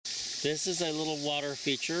This is a little water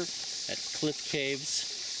feature at Cliff Caves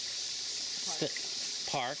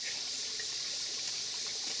Park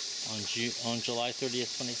on July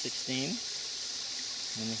 30th, 2016. And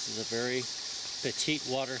this is a very petite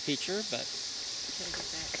water feature, but it's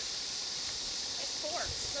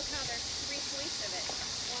forks. Look how there's 3 fleets of it.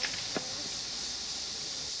 1, 2.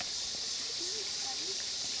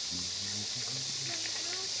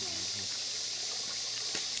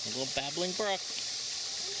 a little babbling brook. A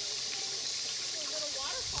little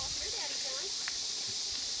waterfall here, Daddy John.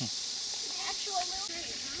 Actual little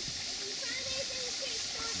tree, huh?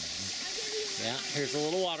 Yeah, here's a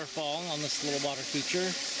little waterfall on this little water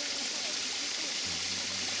feature.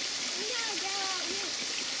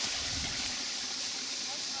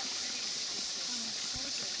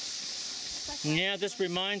 Yeah, this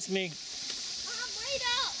reminds me. Wait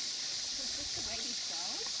up! Is this the way he's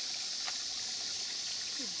going?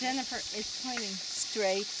 Jennifer is pointing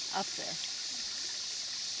straight up there.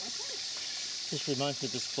 Okay. This reminds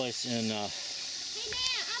me of this place in. Hey, Nana,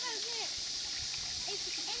 how about this? If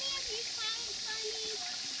any of you find me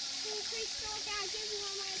from the preschool, I'll give you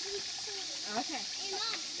all my preschool. Okay. Hey,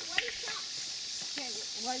 Mom, wake up. Okay,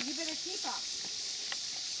 well, you better keep up.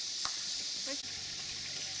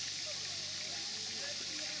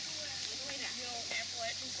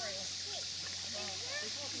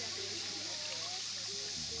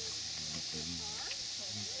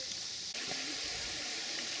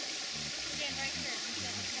 Stand right here.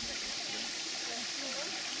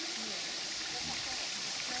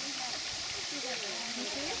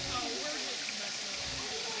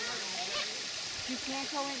 You can't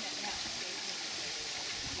go in there now.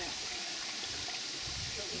 No.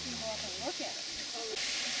 But we can go up and look at it.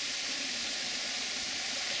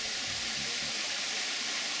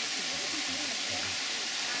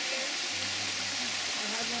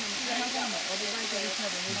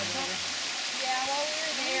 Yeah, while we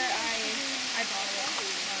were there, I bought it.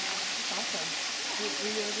 It's awesome. Were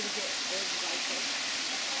you able to get like this?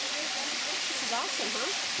 This is awesome, huh?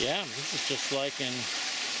 Yeah, this is just like in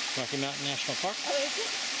Rocky Mountain National Park. Oh, is it?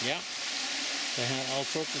 Yeah, they had all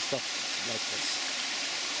sorts of stuff like this.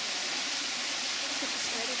 Look at the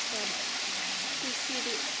spider's web. You see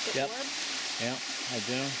the Yep. orb? Yeah, I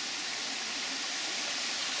do.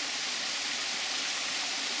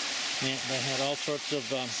 Yeah, they had all sorts of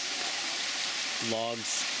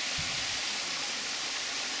logs.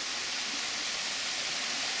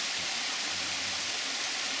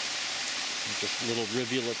 And just little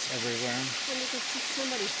rivulets everywhere. And you can see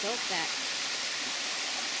somebody built that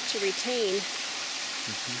to retain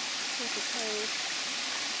with the code.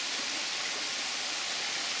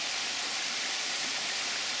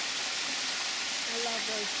 I love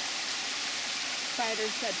those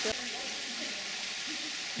spiders that build.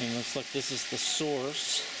 And it looks like this is the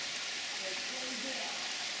source.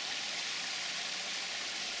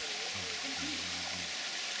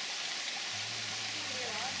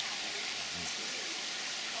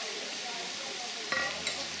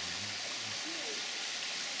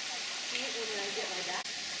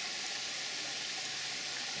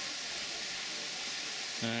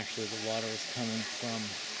 And actually the water is coming from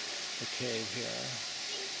the cave here.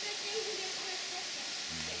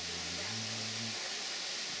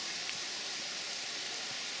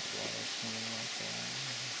 Water's coming right there.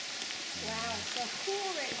 Wow, it's so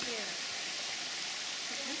cool right here.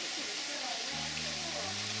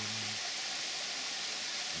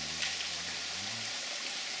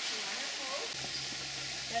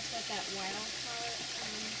 That's what that wild card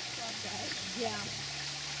club does. Yeah.